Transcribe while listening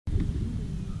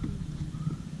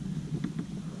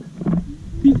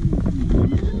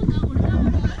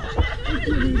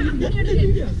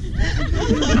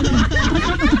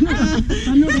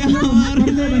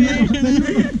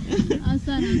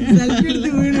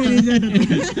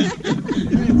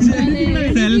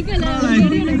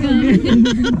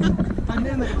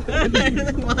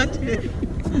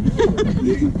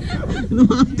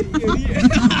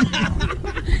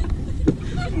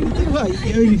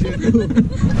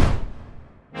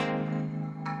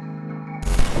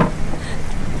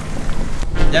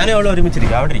ഞാനും അവളെ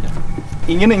ഒരുമിച്ചിരിക്കും. അവിടെ ഇരിക്കാം.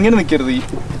 ഇങ്ങനെ നിൽക്കരുത്.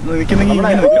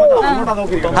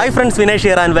 Hi friends, Vinesh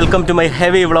here and welcome to my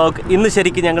heavy vlog. ഇന്ന്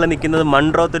ശരിക്കും ഞങ്ങൾ നിൽക്കുന്നത്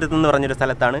മൺറോ തുരുത്ത് എന്ന് പറഞ്ഞൊരു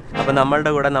സ്ഥലത്താണ്. അപ്പോൾ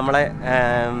നമ്മളുടെ കൂടെ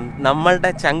നമ്മളുടെ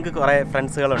ചങ്ക് കുറേ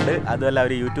ഫ്രണ്ട്സുകളുണ്ട്. അതുമല്ല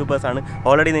അവർ യൂട്യൂബേഴ്സാണ്.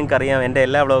 ഓൾറെഡി നിങ്ങൾക്ക് അറിയാം, എൻ്റെ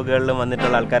എല്ലാ വ്ളോഗുകളിലും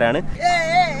വന്നിട്ടുള്ള ആൾക്കാരാണ്.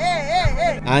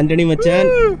 ആന്റണി മച്ചാൻ,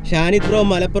 ഷാനിദ് ബ്രോ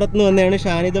മലപ്പുറത്ത് നിന്ന് വന്നതാണ്.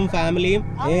 ഷാനിദും ഫാമിലിയും.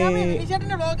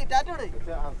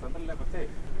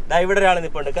 ഇവിടെ ഒരാൾ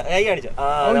നിൽപ്പുണ്ട്. കൈ കാണിച്ചോ.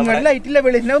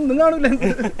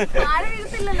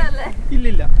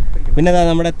 പിന്നെ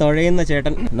നമ്മുടെ തുഴയുന്ന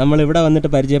ചേട്ടൻ നമ്മൾ ഇവിടെ വന്നിട്ട്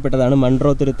പരിചയപ്പെട്ടതാണ്.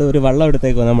 മൺറോ തുരുത്ത് ഒരു വള്ളം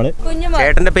എടുത്തേക്കോ നമ്മള്.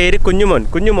 ചേട്ടന്റെ പേര്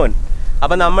കുഞ്ഞുമോൻ.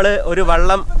 അപ്പൊ നമ്മള് ഒരു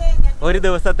വള്ളം ഒരു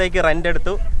ദിവസത്തേക്ക് റെന്റ്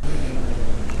എടുത്തു.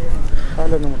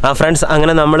 ഫ്രണ്ട്സ്,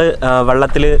 അങ്ങനെ നമ്മൾ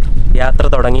വള്ളത്തിൽ യാത്ര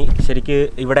തുടങ്ങി. ശരിക്ക്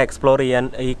ഇവിടെ എക്സ്പ്ലോർ ചെയ്യാൻ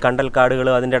ഈ കണ്ടൽ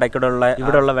കാടുകളും അതിൻ്റെ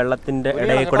ഇവിടെയുള്ള വെള്ളത്തിൻ്റെ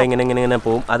ഇടയിൽ കൂടെ ഇങ്ങനെ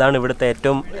പോകും. അതാണ് ഇവിടുത്തെ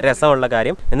ഏറ്റവും രസമുള്ള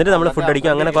കാര്യം. എന്നിട്ട് നമ്മൾ ഫുഡ്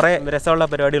അടിക്കും. അങ്ങനെ കുറേ രസമുള്ള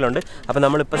പരിപാടികളുണ്ട്. അപ്പോൾ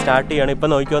നമ്മളിപ്പോൾ സ്റ്റാർട്ട് ചെയ്യണം. ഇപ്പോൾ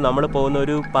നോക്കിയോ, നമ്മൾ പോകുന്ന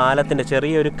ഒരു പാലത്തിൻ്റെ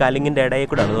ചെറിയൊരു കലിങ്ങിൻ്റെ ഇടയിൽ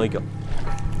കൂടെയാണ്. നോക്കിയോ.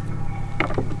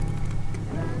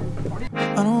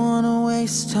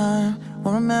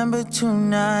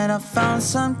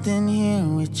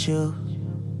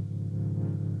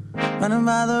 Running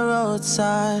by the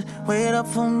roadside, wait up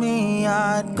for me,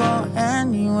 I'd go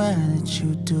anywhere that you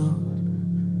do.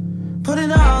 Put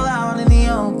it all out in the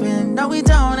open, no we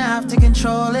don't have to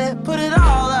control it. Put it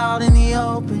all out in the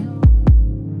open.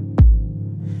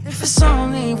 If it's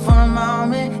only for a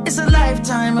moment, it's a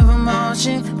lifetime of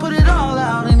emotion. Put it all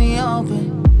out in the open.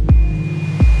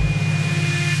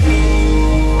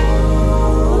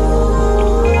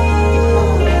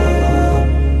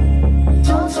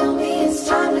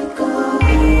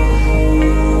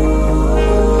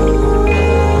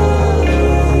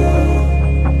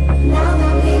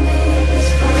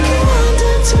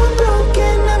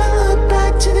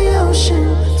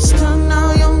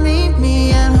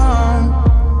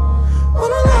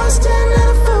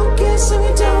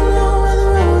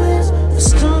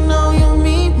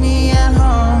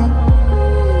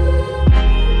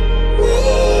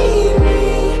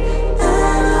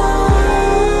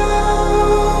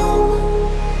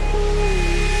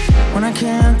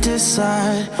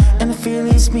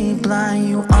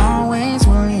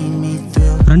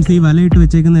 Friends, ഈ വലയിട്ട്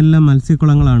വെച്ചേക്കുന്ന എല്ലാം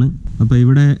മത്സ്യക്കുളങ്ങളാണ്. അപ്പോൾ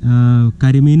ഇവിടെ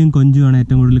കരിമീനും കൊഞ്ചുമാണ്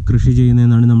ഏറ്റവും കൂടുതൽ കൃഷി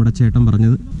ചെയ്യുന്നതെന്നാണ് നമ്മുടെ ചേട്ടൻ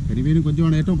പറഞ്ഞത്. കരിമീനും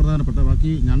കൊഞ്ചുമാണ് ഏറ്റവും പ്രധാനപ്പെട്ട.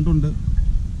 ബാക്കി ഞണ്ടുണ്ട്.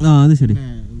 അത് ശരി.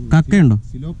 കക്കയുണ്ടോ?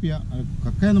 സിലോപ്പിയ.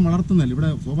 കക്കയൊന്നും വളർത്തുന്നില്ല ഇവിടെ,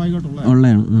 സ്വാഭാവികമായിട്ടുള്ളതാണ്.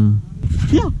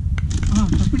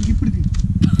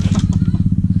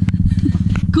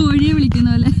 കോഴിയെ വിളിക്കുന്ന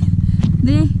പോലെ.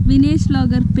 വിനേഷ്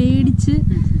വ്ലോഗർ പേടിച്ച്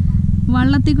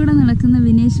വള്ളത്തിൽ കൂടെ നടക്കുന്ന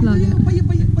വിനേഷ് വ്ലോഗർ.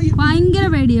 ഭയങ്കര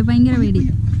പേടിയാ.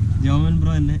 ജോമൻ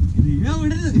ബ്രോ എന്നെ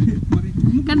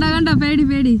കണ്ടോ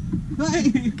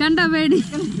പേടി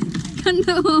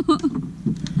കണ്ടോ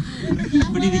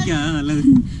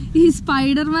ഈ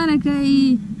സ്പൈഡർമാനൊക്കെ ഈ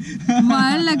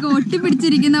വയലിലൊക്കെ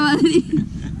ഒട്ടിപ്പിടിച്ചിരിക്കുന്ന മാതിരി.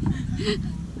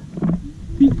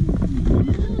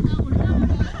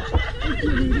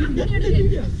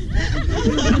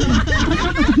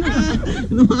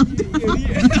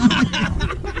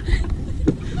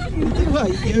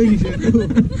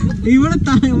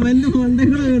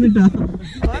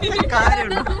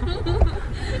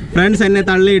 ഫ്രണ്ട്സ് എന്നെ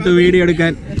തള്ളിയിട്ടു വീഡിയോ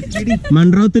എടുക്കാൻ.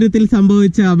 മൺറോ തുരുത്തിൽ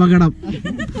സംഭവിച്ച അപകടം.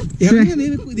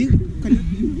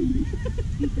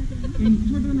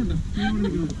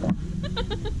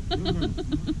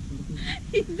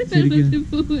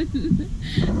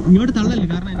 ഇങ്ങോട്ട് തള്ളല്ലേ,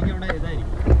 കാരണം എനിക്ക് അവിടെ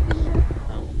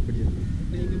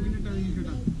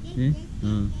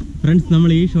ഫ്രണ്ട്സ്, നമ്മൾ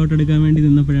ഈ ഷോട്ട് എടുക്കാൻ വേണ്ടി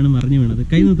നിന്നപ്പോഴാണ് മറിഞ്ഞു വീണത്.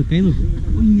 കൈ നോക്ക്.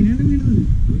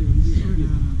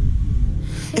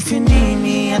 If you need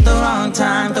me at the wrong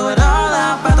time, throw it all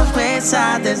out by the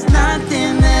wayside. There's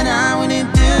nothing that I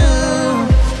wouldn't do.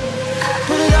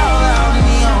 Put it all out in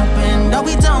the open, no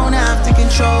we don't have to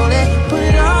control it. Put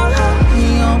it all out in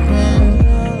the open.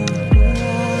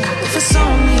 If it's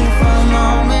only for a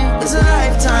moment, it's a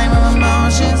lifetime of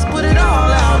emotions. Put it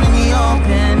all out in the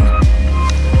open.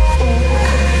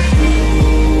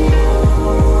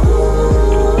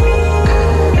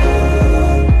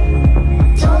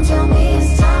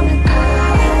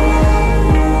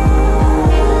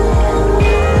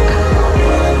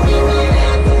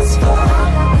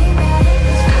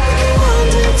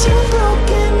 To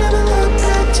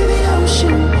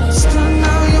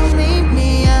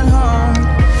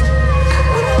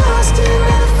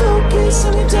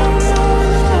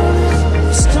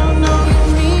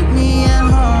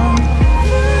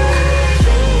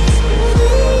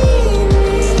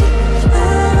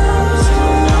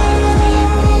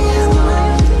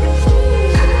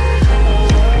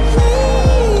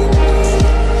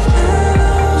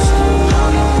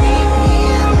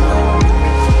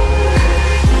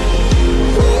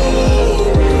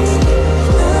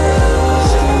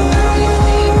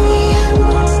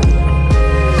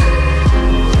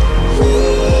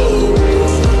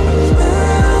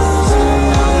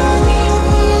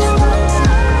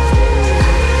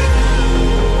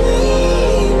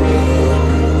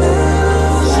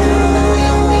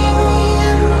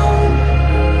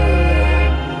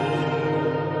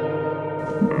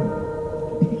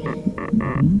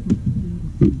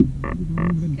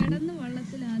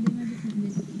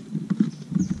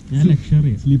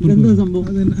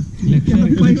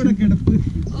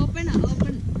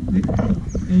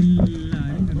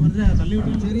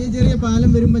ചെറിയ ചെറിയ പാലം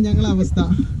വരുമ്പോ ഞങ്ങളെ അവസ്ഥ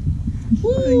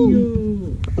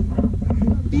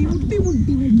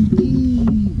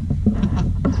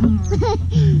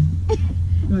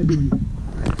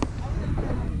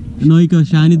നോയിക്കോ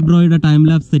ഷാനിദ് ബ്രോയുടെ time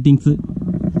lapse settings.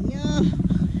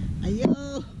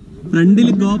 ഫ്രണ്ടിൽ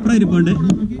ഗോപ്ര ഇരിപ്പുണ്ട്.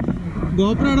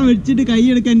 ഗോപ്ര അവിടെ വെച്ചിട്ട് കൈ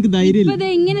എടുക്കാൻ എനിക്ക് ധൈര്യമില്ല.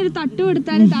 ഇങ്ങനെ ഒരു തട്ട്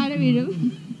കൊടുത്താലും താഴെ വീഴും.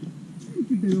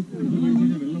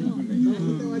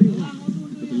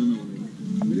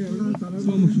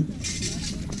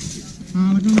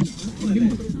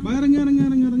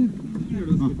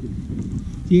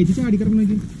 ചേച്ചി ചാടിക്കറങ്ങി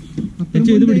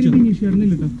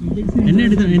എന്നെ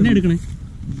എടുക്കണേ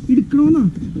എടുക്കണോന്നാ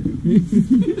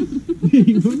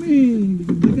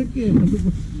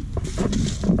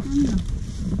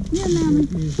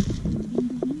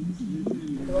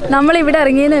നമ്മളിവിടെ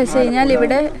ഇറങ്ങിയെന്ന് വെച്ച് കഴിഞ്ഞാൽ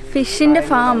ഇവിടെ ഫിഷിന്റെ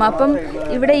ഫാം. അപ്പം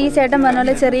ഇവിടെ ഈ ചേട്ടൻ പറഞ്ഞ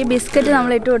പോലെ ചെറിയ ബിസ്ക്കറ്റ്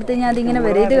നമ്മൾ ഇട്ട് കൊടുത്തു കഴിഞ്ഞാൽ അതിങ്ങനെ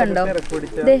വരും. ഇത് കണ്ടോ,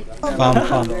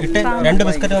 രണ്ട്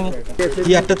ബിസ്ക്കറ്റ് വാങ്ങി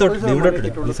ഈ അറ്റത്തോട്ട് ഇവിടോട്ട്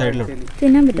ഈ സൈഡിലോട്ട്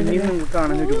തിന്നാൻ പറ്റുന്നില്ല.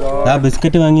 ആ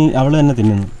ബിസ്ക്കറ്റ് വാങ്ങി അവള് തന്നെ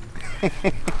തിന്നുന്നു.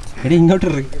 എടി ഇങ്ങോട്ട്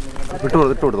വിട്ടു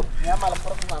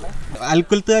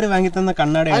അൽക്കുൽത്തുകാർ വാങ്ങി തന്ന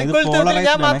കണ്ണാടിയാണ് ഇത്.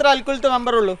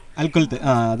 അൽക്കുൽത്ത്,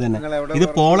 ആ അത് തന്നെ. ഇത്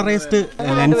പോളറൈസ്ഡ്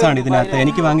ലെൻസ് ആണ് ഇതിനകത്ത്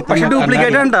എനിക്ക് വാങ്ങി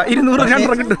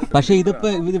തന്ന. പക്ഷെ ഇതിപ്പോ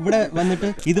ഇവിടെ വന്നിട്ട്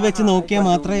ഇത് വെച്ച് നോക്കിയാൽ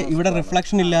മാത്രമേ ഇവിടെ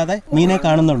റിഫ്ലക്ഷൻ ഇല്ലാതെ മീനെ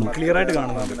കാണുന്നുള്ളൂ.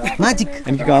 മാജിക്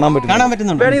എനിക്ക് കാണാൻ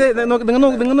പറ്റുന്നുണ്ട്.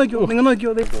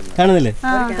 കാണുന്നില്ലേ?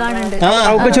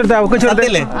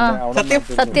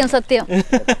 സത്യം സത്യം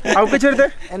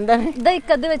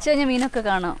ഇത് വെച്ച് കഴിഞ്ഞാൽ മീനൊക്കെ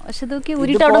കാണാം. പക്ഷെ ഇതൊക്കെ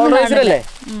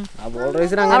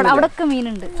അവിടൊക്കെ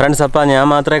മീനുണ്ട്. ഫ്രണ്ട്സ്, അപ്പൊ ഞാൻ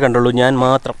മാത്രമേ കണ്ടുള്ളൂ. ഞാൻ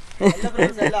മാത്രമേ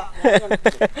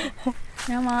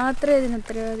ഇതിന്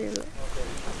ഉത്തരവാദിയുള്ളൂ.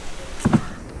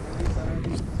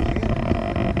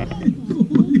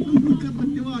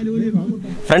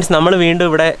 ഫ്രണ്ട്സ്, നമ്മൾ വീണ്ടും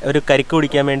ഇവിടെ ഒരു കരിക്ക്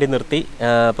കുടിക്കാൻ വേണ്ടി നിർത്തി.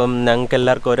 അപ്പം ഞങ്ങൾക്ക്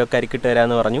എല്ലാവർക്കും ഓരോ കരിക്കിട്ട്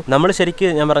തരാമെന്ന് പറഞ്ഞു. നമ്മൾ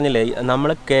ശരിക്കും ഞാൻ പറഞ്ഞില്ലേ, നമ്മൾ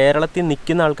കേരളത്തിൽ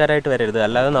നിൽക്കുന്ന ആൾക്കാരായിട്ട് വരരുത്,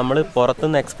 അല്ലാതെ നമ്മൾ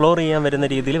പുറത്തുനിന്ന് എക്സ്പ്ലോർ ചെയ്യാൻ വരുന്ന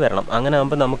രീതിയിൽ വരണം. അങ്ങനെ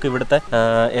ആകുമ്പോൾ നമുക്ക് ഇവിടുത്തെ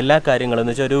എല്ലാ കാര്യങ്ങളും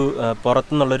എന്ന് വെച്ചാൽ ഒരു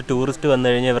പുറത്തുനിന്നുള്ളൊരു ടൂറിസ്റ്റ് വന്നു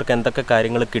കഴിഞ്ഞാൽ ഇവർക്ക് എന്തൊക്കെ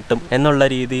കാര്യങ്ങൾ കിട്ടും എന്നുള്ള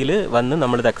രീതിയിൽ വന്ന്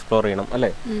നമ്മളിത് എക്സ്പ്ലോർ ചെയ്യണം,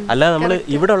 അല്ലേ? അല്ലാതെ നമ്മൾ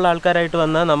ഇവിടെ ഉള്ള ആൾക്കാരായിട്ട്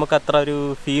വന്നാൽ നമുക്ക് അത്ര ഒരു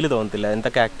ഫീൽ തോന്നത്തില്ല.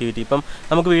 എന്തൊക്കെ ആക്ടിവിറ്റി ഇപ്പം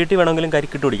നമുക്ക് വീട്ടിൽ വേണമെങ്കിലും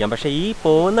കരിക്കിട്ട് കുടിക്കാം. പക്ഷേ ഈ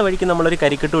പോകുന്ന വഴിക്ക് നമ്മളൊരു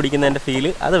കരിക്കിട്ട് കുടിക്കുന്നതിൻ്റെ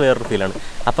ഫീല് അത് വേറൊരു ഫീലാണ്.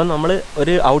 അപ്പം നമ്മൾ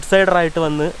ഒരു ഔട്ട്സൈഡറായിട്ട്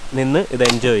വന്ന് നിന്ന് ഇത്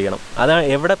എൻജോയ് ചെയ്യണം. അതാണ്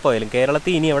എവിടെ പോയാലും,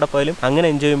 കേരളത്തിൽ ഇനി എവിടെ പോയാലും അങ്ങനെ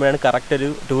എൻജോയ് ചെയ്യുമ്പോഴാണ് കറക്റ്റ് ഒരു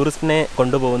ടൂറിസ്റ്റിനെ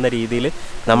കൊണ്ടുപോകുന്ന രീതിയിൽ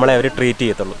നമ്മളെ അവർ ട്രീറ്റ്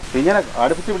ചെയ്യത്തുള്ളൂ.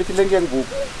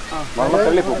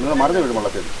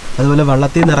 അതുപോലെ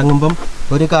വള്ളത്തിൽ നിന്ന് ഇറങ്ങുമ്പം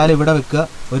ഒരു കാല് ഇവിടെ വെക്കുക,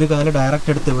 ഒരു കാല്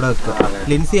ഡയറക്റ്റ് എടുത്ത് ഇവിടെ വെക്കുക.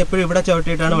 ലിൻസി എപ്പോഴും ഇവിടെ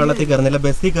ചവിട്ടിയിട്ടാണ് വെള്ളത്തിൽ കയറുന്നില്ല,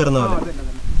 ബസ്സിൽ കയറുന്ന പോലെ.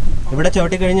 ഇവിടെ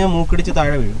ചവിട്ടി കഴിഞ്ഞാൽ മൂക്കിടിച്ച്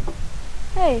താഴെ വീഴും.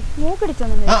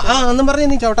 ഒന്നും പറഞ്ഞ്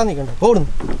നീ ചവിട്ടാൻ നിൽക്കണ്ട, പോകുന്നു.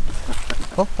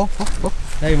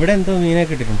 ഇവിടെ എന്തോ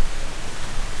മീനൊക്കെ ഇട്ടിട്ടുണ്ട്.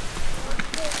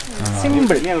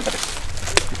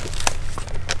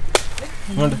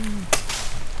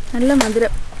 നല്ല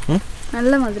മധുരം,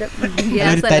 നല്ല മധുരം.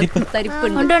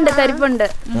 തരിപ്പുണ്ട്.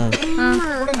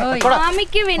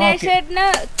 മാമിക്ക് വിനേഷ് ചേട്ടന്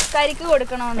കരിക്ക്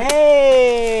കൊടുക്കണോന്ന്.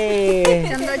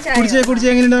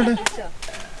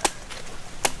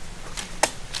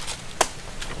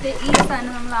 ഈ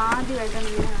സാധനം നമ്മൾ ആദ്യമായിട്ടാണ്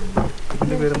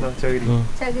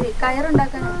ചകിരി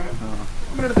കയറുണ്ടാക്കാനല്ലേ.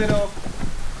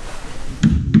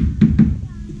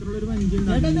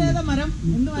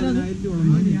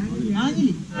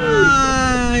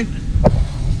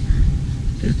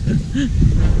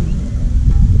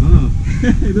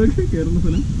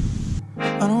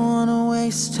 I don't wanna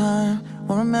waste time.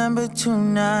 Well, remember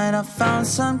tonight I found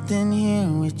something here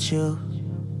with you.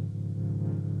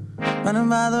 Running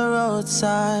by the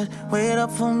roadside, wait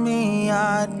up for me.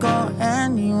 I'd go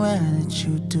anywhere that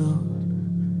you do.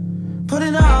 Put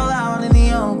it all out in the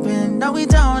open. No, we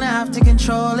don't have to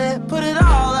control it. Put it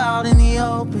all out in the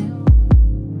open.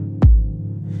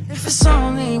 If it's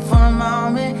only for a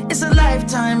moment, it's a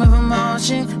lifetime of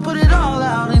emotion. Put it all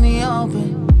out in the open.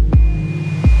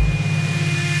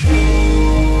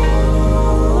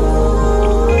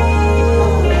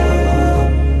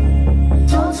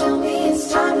 Don't tell me it's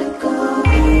time to go.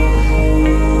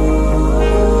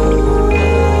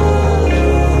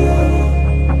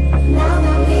 Now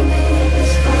that we made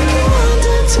this far,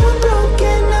 wander till I'm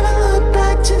broken, never look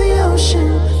back to the ocean.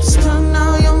 Still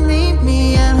know you'll meet me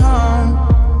at home.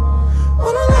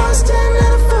 When we're lost and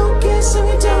out of focus and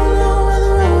we don't know where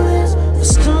the road is, I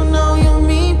still know you'll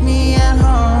meet me at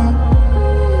home.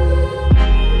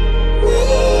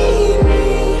 Meet me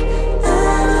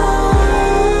at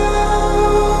home.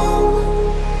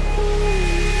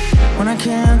 When I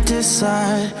can't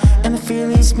decide and it fear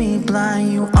leaves me blind,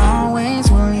 you always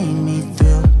will lead me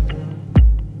through.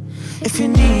 If you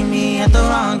need me at the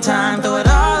wrong time, throw it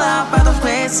all out by the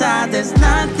wayside. There's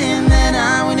nothing that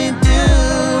I wouldn't do.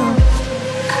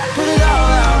 Put it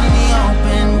all out in the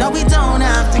open. No, we don't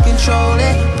have to control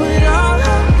it. Put it all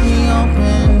out in the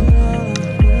open.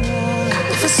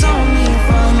 If it's only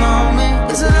for a moment,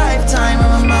 it's a lifetime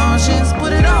of emotions.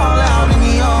 Put it all out in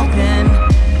the open.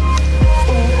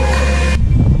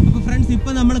 അപ്പോൾ friends,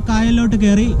 ഇപ്പോൾ നമ്മൾ കായലിലോട്ട്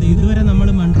കയറി. ഇതുവരെ നമ്മൾ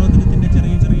Munro തുരുത്തിൻ്റെ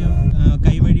ചെറിയ ചെറിയ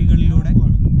കൈവഴികളിലൂടെ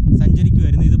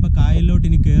സഞ്ചരിക്കുമായിരുന്നു. ഇതിപ്പോൾ കായലിലോട്ട്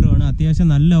ഇനി കയറുകയാണ്. അത്യാവശ്യം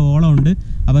നല്ല ഓളമുണ്ട്.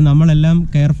 അപ്പം നമ്മളെല്ലാം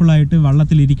കെയർഫുള്ളായിട്ട്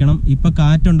വള്ളത്തിലിരിക്കണം. ഇപ്പം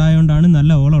കാറ്റുണ്ടായതുകൊണ്ടാണ്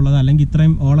നല്ല ഓളം ഉള്ളത്, അല്ലെങ്കിൽ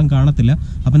ഇത്രയും ഓളം കാണത്തില്ല.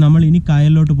 അപ്പം നമ്മൾ ഇനി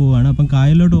കായലിലോട്ട് പോവുകയാണ്. അപ്പം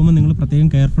കായലിലോട്ട് പോകുമ്പോൾ നിങ്ങൾ പ്രത്യേകം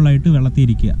കെയർഫുള്ളായിട്ട് വെള്ളത്തിൽ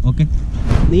ഇരിക്കുക. ഓക്കെ,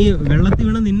 നീ വെള്ളത്തിൽ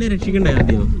വീണ നിന്നെ രക്ഷിക്കണ്ടേ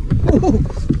ആദ്യം?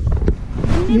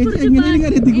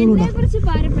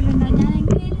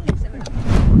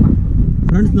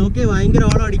 ഫ്രണ്ട്സ് നോക്കിയേ, ഭയങ്കര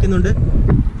ഓളം അടിക്കുന്നുണ്ട്.